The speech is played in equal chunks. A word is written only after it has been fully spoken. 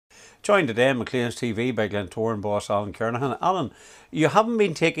Joined today on AMcLean's TV by Glentoran boss Alan Kernaghan. Alan, you haven't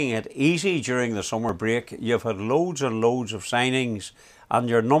been taking it easy during the summer break. You've had loads and loads of signings, and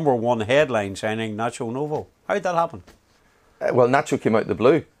your number one headline signing, Nacho Novo. How did that happen? Well, Nacho came out of the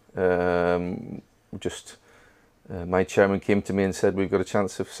blue. My chairman came to me and said, "We've got a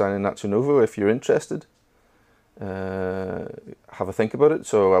chance of signing Nacho Novo if you're interested. Have a think about it."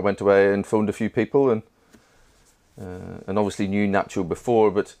 So I went away and phoned a few people and obviously knew Nacho before,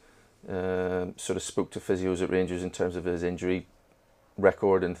 but sort of spoke to physios at Rangers in terms of his injury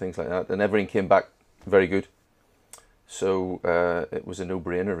record and things like that, and everything came back very good. So it was a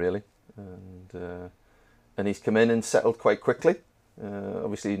no-brainer really, and he's come in and settled quite quickly.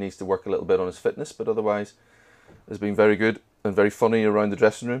 Obviously he needs to work a little bit on his fitness, but otherwise has been very good and very funny around the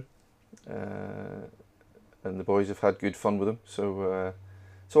dressing room, and the boys have had good fun with him. So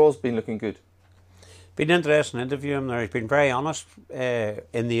all's been looking good. Been interesting interview him there. He's been very honest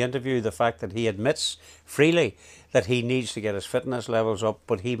in the interview. The fact that he admits freely that he needs to get his fitness levels up,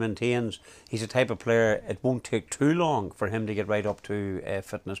 but he maintains he's the type of player it won't take too long for him to get right up to a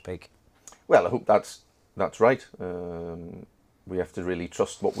fitness peak. Well, I hope that's right. We have to really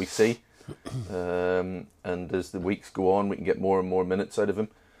trust what we see, and as the weeks go on, we can get more and more minutes out of him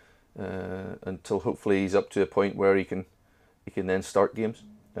until hopefully he's up to a point where he can then start games.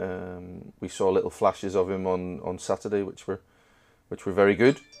 We saw little flashes of him on Saturday, which were very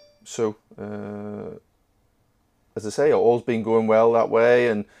good. So as I say, all's been going well that way,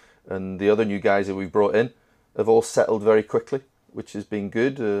 and the other new guys that we've brought in have all settled very quickly, which has been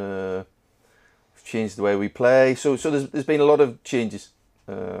good. We've changed the way we play, so there's been a lot of changes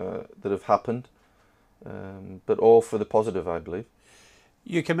that have happened, but all for the positive, I believe.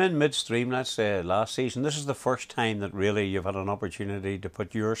 You came in midstream, let's say, last season. This is the first time that really you've had an opportunity to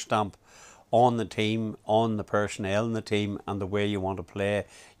put your stamp on the team, on the personnel in the team, and the way you want to play.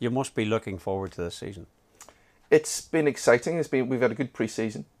 You must be looking forward to this season. It's been exciting. We've had a good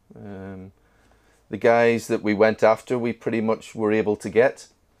pre-season. The guys that we went after, we pretty much were able to get.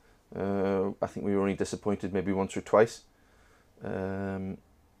 I think we were only disappointed maybe once or twice. So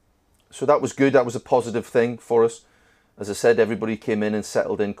that was good. That was a positive thing for us. As I said, everybody came in and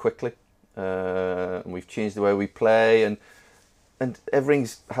settled in quickly, and we've changed the way we play, and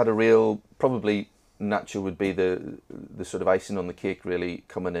everything's had a real, probably Nacho would be the sort of icing on the cake really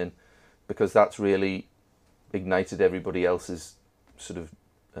coming in, because that's really ignited everybody else's sort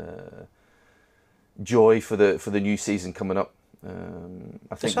of joy for the new season coming up.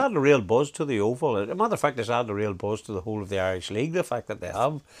 I think it's added a real buzz to the Oval. As a matter of fact, it's added a real buzz to the whole of the Irish League. The fact that they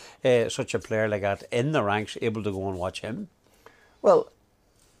have such a player like that in the ranks, able to go and watch him. Well,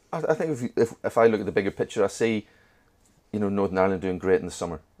 I think if I look at the bigger picture, I see, Northern Ireland doing great in the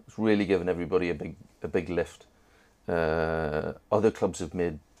summer. It's really given everybody a big lift. Other clubs have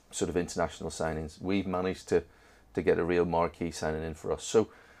made sort of international signings. We've managed to get a real marquee signing in for us. So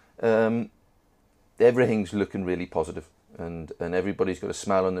everything's looking really positive. And everybody's got a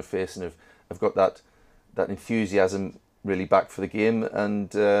smile on their face, and have got that enthusiasm really back for the game,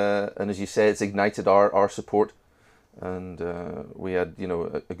 and as you say, it's ignited our support, and we had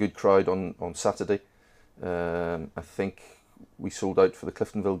a good crowd on Saturday. I think we sold out for the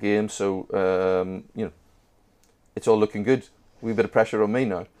Cliftonville game, so it's all looking good. We've a bit of pressure on me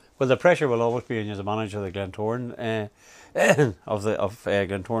now. Well, the pressure will always be on you as the manager of the Glentoran of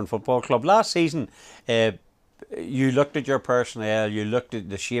Glentoran Football Club. Last season, you looked at your personnel, you looked at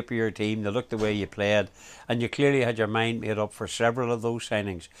the shape of your team, you looked at the way you played, and you clearly had your mind made up for several of those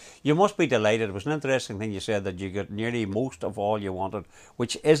signings. You must be delighted. It was an interesting thing you said, that you got nearly most of all you wanted,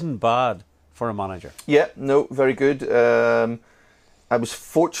 which isn't bad for a manager. Yeah, no, very good. I was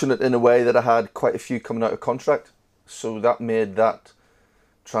fortunate in a way that I had quite a few coming out of contract, so that made that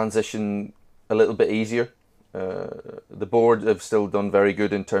transition a little bit easier. The board have still done very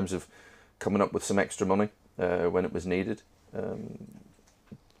good in terms of coming up with some extra money when it was needed.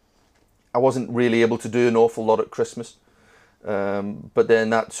 I wasn't really able to do an awful lot at Christmas, but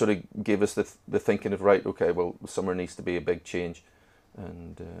then that sort of gave us the thinking of, right, okay, well, the summer needs to be a big change,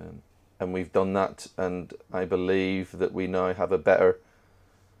 and we've done that, and I believe that we now have a better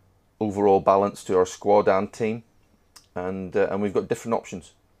overall balance to our squad and team, and we've got different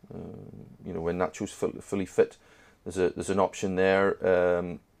options. When Nacho's fully fit, there's an option there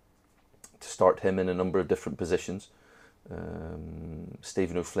to start him in a number of different positions.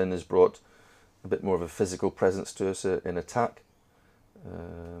 Stephen O'Flynn has brought a bit more of a physical presence to us in attack.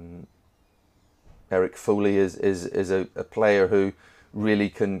 Eric Foley is a player who really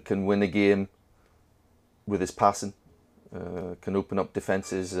can win a game with his passing, can open up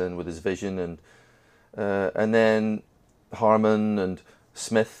defences and with his vision, and then Harmon and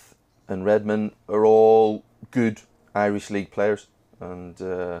Smith and Redmond are all good Irish League players, and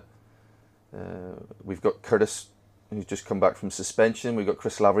we've got Curtis, who's just come back from suspension. We've got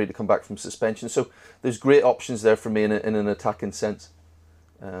Chris Lavery to come back from suspension. So there's great options there for me in an attacking sense,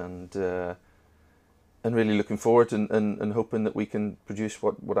 and really looking forward and hoping that we can produce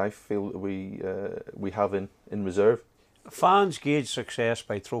what I feel that we have in reserve. Fans gauge success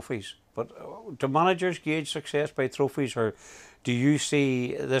by trophies, but do managers gauge success by trophies, or do you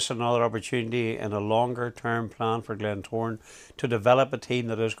see this another opportunity in a longer term plan for Glentoran to develop a team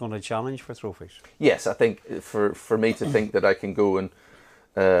that is going to challenge for trophies? Yes, I think for me to think that I can go and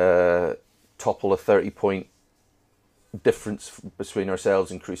topple a 30-point difference between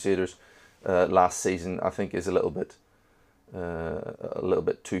ourselves and Crusaders last season, I think is a little bit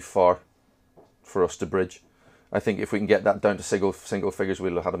too far for us to bridge. I think if we can get that down to single figures,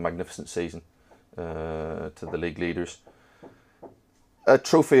 we'll have had a magnificent season to the league leaders. A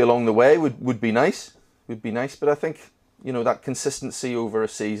trophy along the way would be nice. But I think, you know, that consistency over a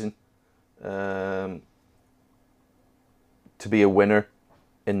season, to be a winner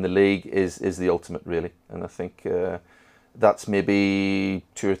in the league is the ultimate, really. And I think that's maybe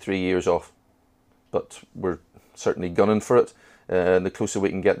 2 or 3 years off, but we're certainly gunning for it. The closer we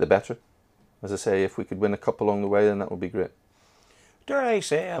can get, the better. As I say, if we could win a cup along the way, then that would be great. Dare I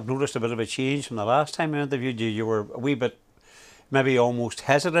say, I've noticed a bit of a change from the last time I interviewed you. You were a wee bit, maybe almost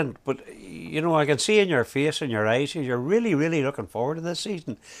hesitant, but you know, I can see in your face and your eyes you're really, really looking forward to this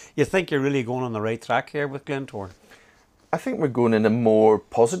season. You think you're really going on the right track here with Glentoran? I think we're going in a more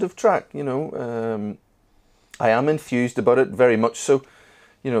positive track, you know. I am enthused about it, very much so.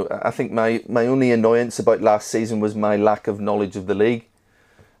 You know, I think my only annoyance about last season was my lack of knowledge of the league.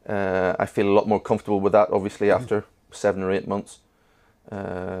 I feel a lot more comfortable with that, obviously, after 7 or 8 months.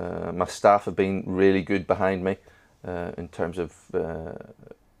 My staff have been really good behind me in terms of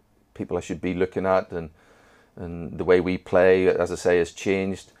people I should be looking at, and the way we play, as I say, has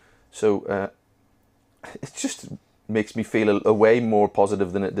changed. So it just makes me feel a way more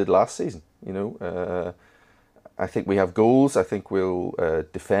positive than it did last season. You know, I think we have goals. I think we'll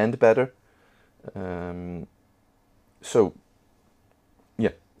defend better. So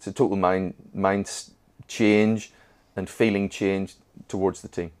yeah, it's a total mind change and feeling change towards the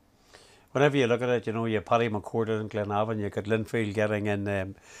team. Whenever you look at it, you know, you have Paddy McCordon and Glenavon, you got Linfield getting in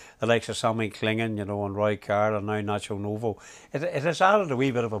the likes of Sammy Clingan, you know, and Roy Carr, and now Nacho Novo. It has added a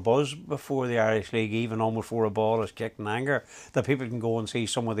wee bit of a buzz before the Irish League, even almost before a ball is kicked in anger, that people can go and see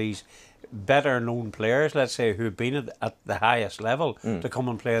some of these better known players, let's say, who've been at the highest level to come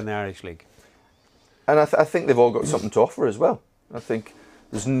and play in the Irish League. And I think they've all got something to offer as well. I think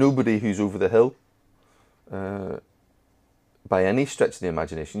there's nobody who's over the hill by any stretch of the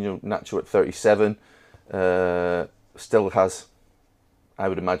imagination. You know, Nacho at 37 still has, I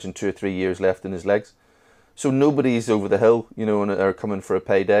would imagine, 2 or 3 years left in his legs. So nobody's over the hill, you know, and are coming for a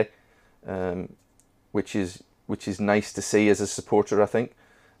payday, which is nice to see as a supporter. I think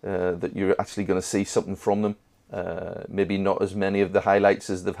that you're actually going to see something from them. Maybe not as many of the highlights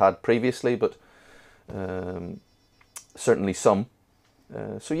as they've had previously, but certainly some.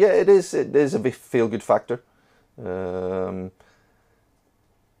 So yeah, it is a feel-good factor.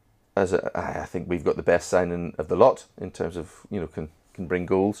 I think we've got the best signing of the lot in terms of, you know, can bring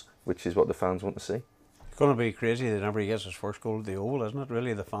goals, which is what the fans want to see. It's going to be crazy whenever he gets his first goal at the Oval, isn't it?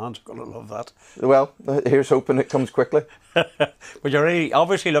 Really, the fans are going to love that. Well, here's hoping it comes quickly. But you're really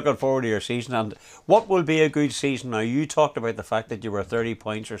obviously looking forward to your season. And what will be a good season? Now, you talked about the fact that you were 30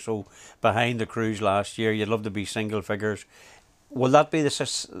 points or so behind the Crews last year. You'd love to be single figures. Will that be the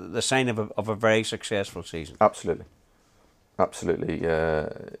sign of a very successful season? Absolutely. Absolutely.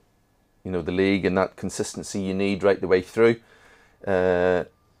 You know, the league and that consistency you need right the way through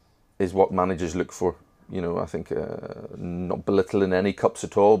is what managers look for. You know, I think not belittling any cups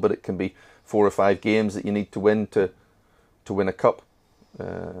at all, but it can be 4 or 5 games that you need to win to win a cup,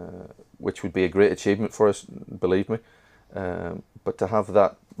 which would be a great achievement for us, believe me. But to have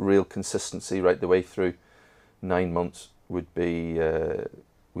that real consistency right the way through 9 months would be a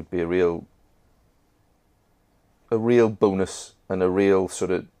real bonus and a real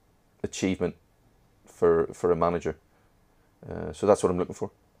sort of achievement for a manager. So that's what I'm looking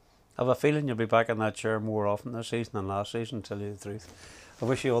for. I have a feeling you'll be back in that chair more often this season than last season, to tell you the truth. I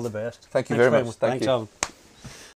wish you all the best. Thank you very much. Thanks, Alan.